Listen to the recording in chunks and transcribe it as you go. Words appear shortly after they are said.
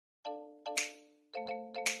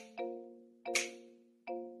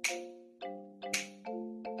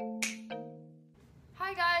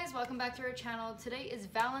welcome back to our channel. Today is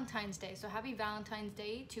Valentine's Day, so happy Valentine's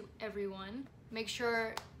Day to everyone. Make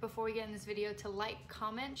sure before we get in this video to like,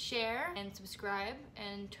 comment, share, and subscribe,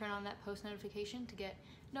 and turn on that post notification to get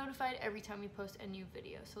notified every time we post a new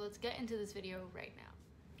video. So let's get into this video right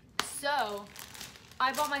now. So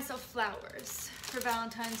I bought myself flowers for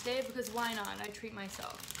Valentine's Day because why not? I treat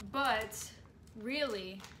myself. But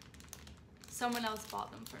really, someone else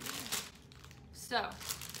bought them for me. So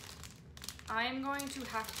I'm going to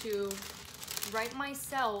have to write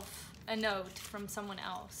myself a note from someone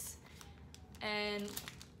else, and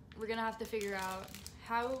we're gonna have to figure out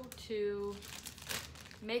how to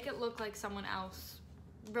make it look like someone else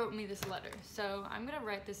wrote me this letter. So I'm gonna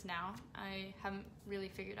write this now. I haven't really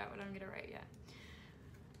figured out what I'm gonna write yet.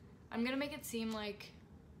 I'm gonna make it seem like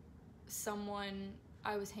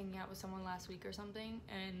I was hanging out with someone last week or something,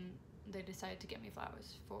 and they decided to get me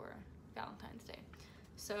flowers for Valentine's Day.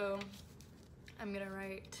 So I'm gonna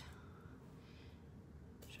write,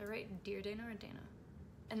 should I write Dear Dana or Dana?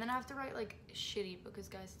 And then I have to write like shitty because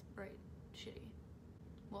guys write shitty.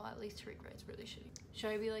 Well, at least Tariq writes really shitty. Should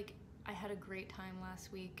I be like, I had a great time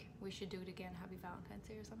last week, we should do it again, happy Valentine's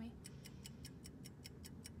Day or something?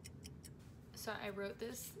 So I wrote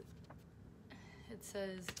this. It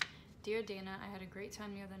says, Dear Dana, I had a great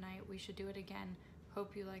time the other night, we should do it again.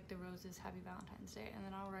 Hope you like the roses, happy Valentine's Day. And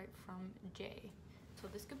then I'll write from Jay. So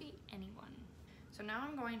this could be anyone. So now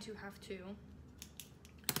I'm going to have to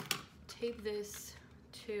tape this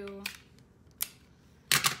to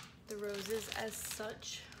the roses as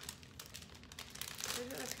such. Should I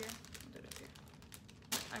do it up here? I'll do it up here.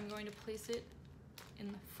 I'm going to place it in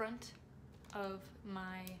the front of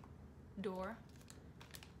my door,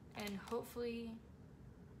 and hopefully,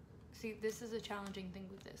 see, this is a challenging thing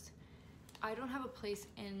with this. I don't have a place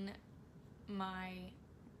in my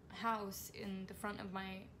house in the front of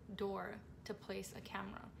my door to place a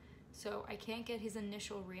camera. So I can't get his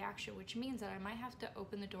initial reaction, which means that I might have to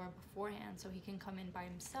open the door beforehand so he can come in by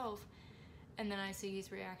himself, and then I see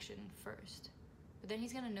his reaction first. But then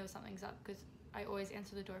he's gonna know something's up because I always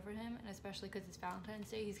answer the door for him, and especially because it's Valentine's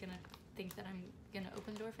Day, he's gonna think that I'm gonna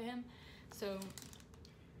open the door for him. So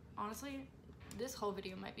honestly, this whole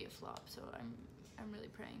video might be a flop, so I'm really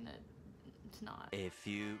praying that it's not. A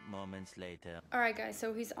few moments later. Alright guys,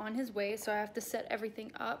 so he's on his way, so I have to set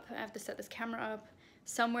everything up. I have to set this camera up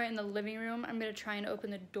somewhere in the living room. I'm gonna try and open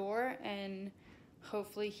the door, and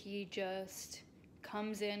hopefully he just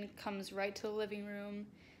comes in, comes right to the living room,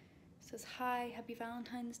 says hi, happy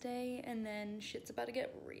Valentine's Day, and then shit's about to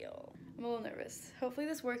get real. I'm a little nervous. Hopefully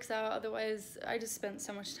this works out, otherwise I just spent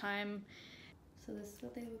so much time. So this is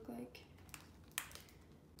what they look like.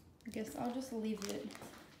 I guess I'll just leave it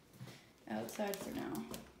outside for now.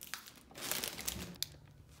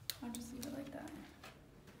 I'll just leave it like that.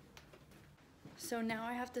 So now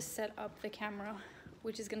I have to set up the camera,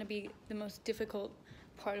 which is gonna be the most difficult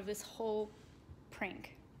part of this whole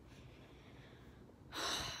prank. I'm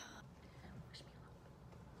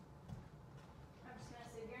just gonna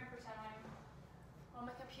sit here and pretend I'm on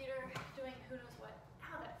my computer doing who knows what.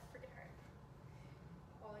 Ow, that freaking hurt.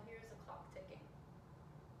 All I hear is a clock ticking.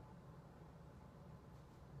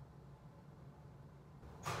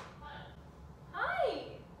 Hi! Did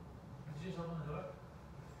you just open the door?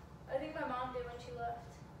 I think my mom did when she left.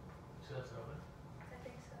 She left it open? I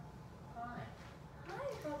think so. Hi. Hi,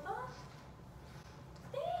 Papa.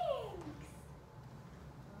 Thanks!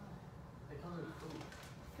 It comes with food.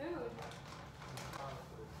 Food? Food.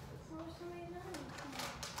 Oh, so nice.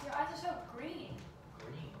 Your eyes are so green.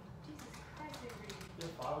 Green. Jesus Christ, they're green.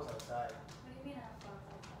 There's flowers outside. What do you mean I have flowers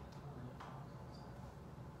outside?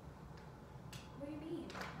 What do you mean?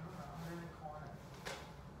 I don't know, they're in the corner.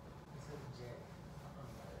 It says J. I don't know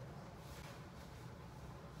what that is.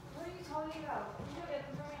 What are you talking about? You don't get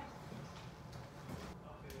them from me.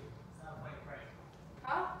 Okay, it's not a funny prank.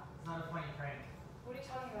 Huh? It's not a funny prank. What are you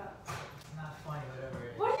talking about? It's not funny, whatever it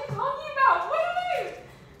is. What are you talking about? What are you?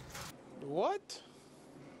 What?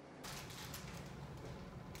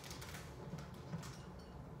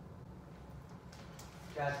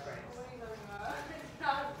 Bad pranks. What are you talking about? It's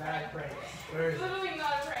not a prank. Bad pranks. Where It's is it? literally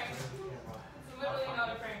not a prank. Where's the camera? It's literally not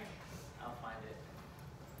a prank. I'll find it.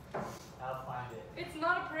 I'll find it. It's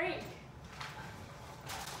not a prank.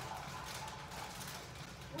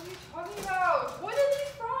 What are you talking about? What are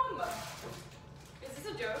these from? Is this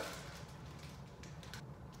a joke?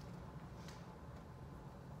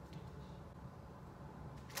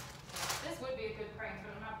 This would be a good prank,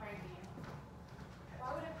 but I'm not pranking you.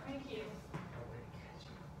 Why would I prank you? Nobody catch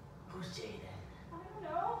you. Who's Jaden? I don't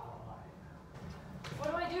know. Oh, What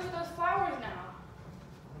do I do with those flowers now?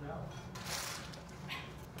 no.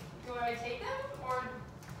 Do I take them or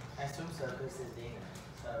So this is Dana.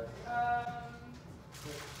 So. Are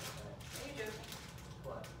you joking?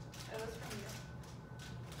 What? It was from you.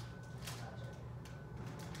 I'm not joking.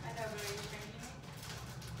 I know, but are you pranking me?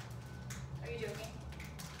 Are you joking?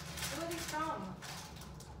 Who are these from?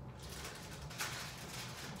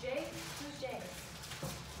 Jay? Who's Jay? They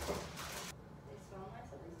smell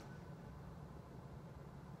nice at least.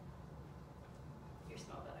 You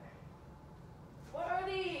smell better. What are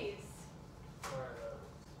these? What are those?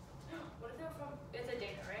 What if they were from? It's a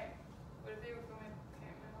Dana, right? What if they were from my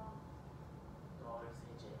mom? Daughters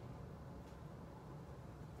AJ.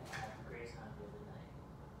 I had Grace on the other night.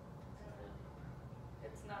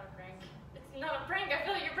 It's not a prank. It's not a prank. I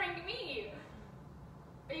feel like you're pranking me.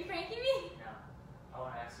 Are you pranking me? No. I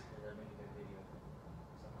want to ask you because I'm making a video.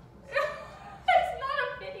 It's not a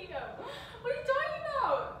video. What are you talking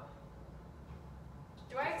about?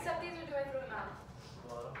 Do I accept these or do I throw them out?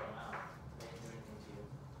 Well, don't go out. They didn't do anything to you.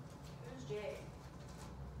 Who's Jay?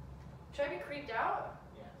 Should I be creeped out?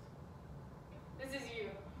 Yes. This is you.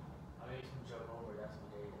 I made some joke over. That's what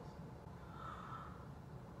Jay is.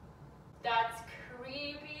 That's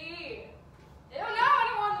creepy. Ew, no, I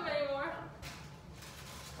don't want them anymore.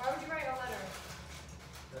 Why would you write a letter?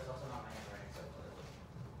 That's also not my handwriting, so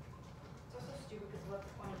It's also stupid because what's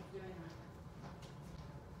the point of doing that?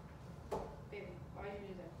 Baby, why did you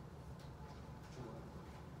do that?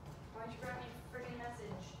 Why'd you write me a freaking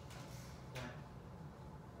message?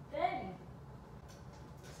 Then,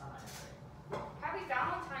 That's not my handwriting. happy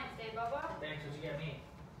Valentine's Day, Bubba. Thanks. What'd you get me?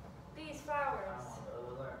 These I flowers. don't want the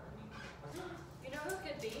alert. I mean, what's that? You know who it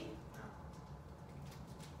could be? No.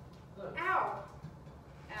 Look. Ow.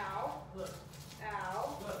 Ow. Look.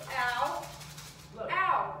 Ow. Look. Ow. Look.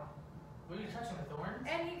 Ow. What are you touching? The thorns?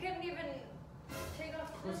 And he couldn't even take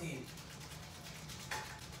off Who's this. he?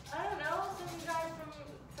 I don't know, some guy from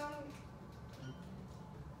some.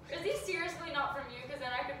 Is he seriously not from you? Because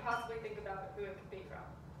then I could possibly think about who it could be from.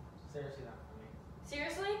 Seriously, not for me.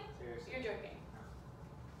 Seriously? Seriously. You're joking. No.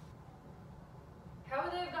 How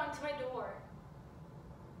would they have gone to my door?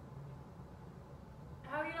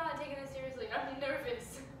 How are you not taking this seriously? I'm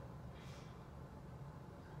nervous.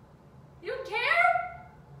 You don't care?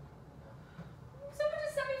 Someone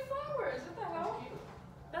just sent me flowers. What the hell? That's cute.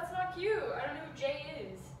 That's not cute. I don't know who Jay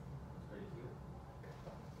is. It's pretty cute.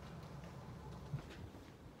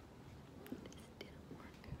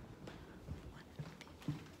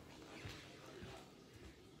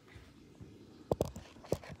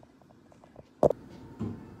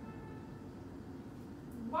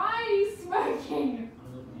 Why are you smoking?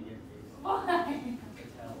 I'm looking at your face. Why? I can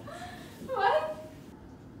tell. What?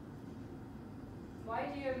 Why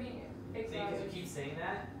do you have me See, because you excited? keep saying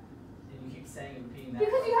that, and you keep saying and repeating that.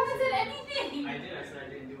 Because you haven't said anything. I did. I said I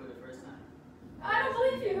didn't do it the first time. I don't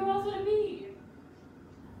believe you. Who else would it be?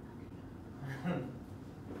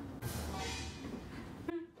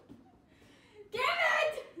 Damn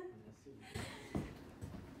it!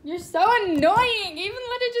 You're so annoying. Even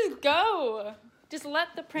let it just go. Just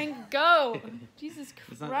let the prank go. Jesus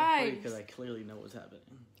Christ. because I clearly know what's happening.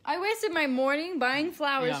 I wasted my morning buying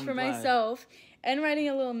flowers Yeah, I'm for glad. myself and writing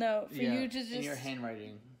a little note for Yeah, you to just. in your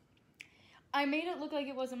handwriting. I made it look like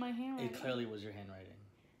it wasn't my handwriting. It clearly was your handwriting.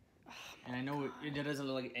 And I know it doesn't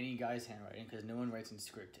look like any guy's handwriting because no one writes in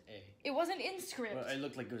script A. It wasn't in script. Well, it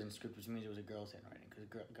looked like it was in script, which means it was a girl's handwriting because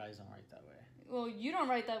guys don't write that way. Well, you don't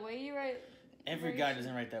write that way. You write. Every guy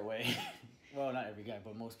doesn't write that way. Well, not every guy,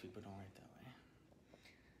 but most people don't write that way.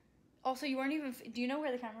 Also, you weren't even. Do you know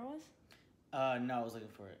where the camera was? No, I was looking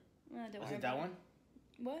for it. Don't Was worry it that about one?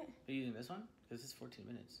 What? Are you using this one? Because this is 14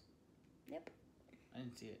 minutes. Yep. I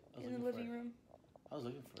didn't see it. I was In the looking living for it. room. I was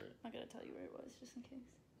looking for it. I'm not gonna tell you where it was, just in case.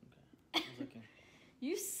 I was looking.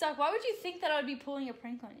 You suck. Why would you think that I would be pulling a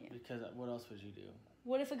prank on you? Because what else would you do?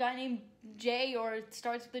 What if a guy named Jay or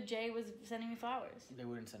starts with a J was sending me flowers? They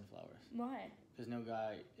wouldn't send flowers. Why? Because no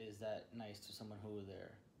guy is that nice to someone who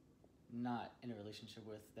they're not in a relationship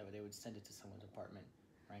with, that they would send it to someone's apartment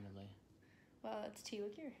randomly. Well, that's tea.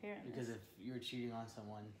 Look at your hair. Because if you were cheating on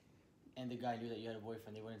someone and the guy knew that you had a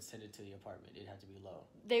boyfriend, they wouldn't send it to the apartment. It'd have to be low.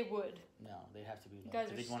 They would. No, they'd have to be low.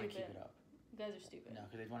 Guys are They'd want to keep stupid. it up. You guys are stupid. No,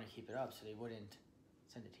 because they'd want to keep it up, so they wouldn't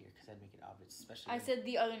send it here because that'd make it obvious, especially. I said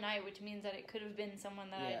the other night, which means that it could have been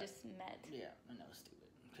someone that I Yeah. just met. Yeah, I know,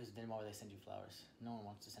 stupid. Because then why would they send you flowers? No one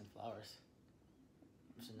wants to send flowers.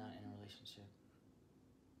 This is not in a relationship.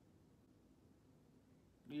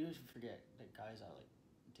 You usually forget that guys are like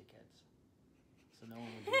dickheads. So no one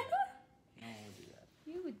would do that. No one would do that.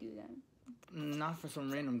 You would do that. Not for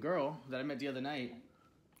some random girl that I met the other night.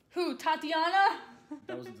 Who? Tatiana?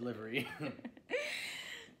 That was a delivery.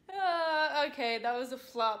 Okay, that was a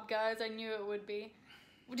flop, guys. I knew it would be.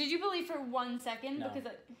 Did you believe for 1 second? No.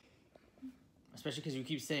 Because Especially because you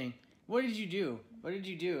keep saying, "What did you do? What did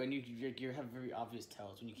you do?" And you have very obvious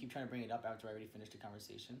tells when you keep trying to bring it up after I already finished the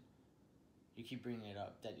conversation. You keep bringing it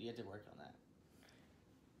up that you had to work on that.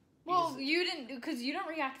 Well, you didn't, because you don't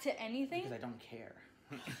react to anything. Because I don't care.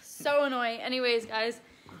 So annoying. Anyways, guys,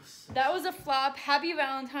 that was a flop. Happy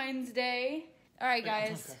Valentine's Day. All right,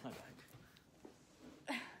 guys.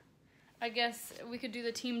 I guess we could do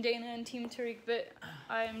the Team Dana and Team Tariq, but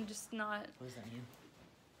I'm just not. What does that mean?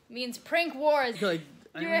 Means prank wars. Like,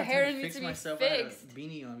 Your hair needs to be fixed. I had a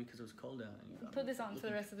beanie on because it was cold out. And you got Put me this on for the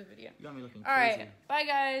looking- rest of the video. You got me looking All crazy. right, bye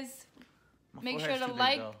guys. My Make sure forehead's to too big,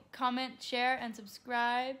 like, though. comment, share, and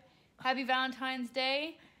subscribe. Happy Valentine's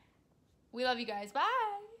Day. We love you guys. Bye.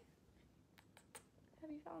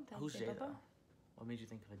 Happy Valentine's Who's Day, Jay, Papa. though? What made you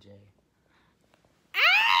think of a Jay?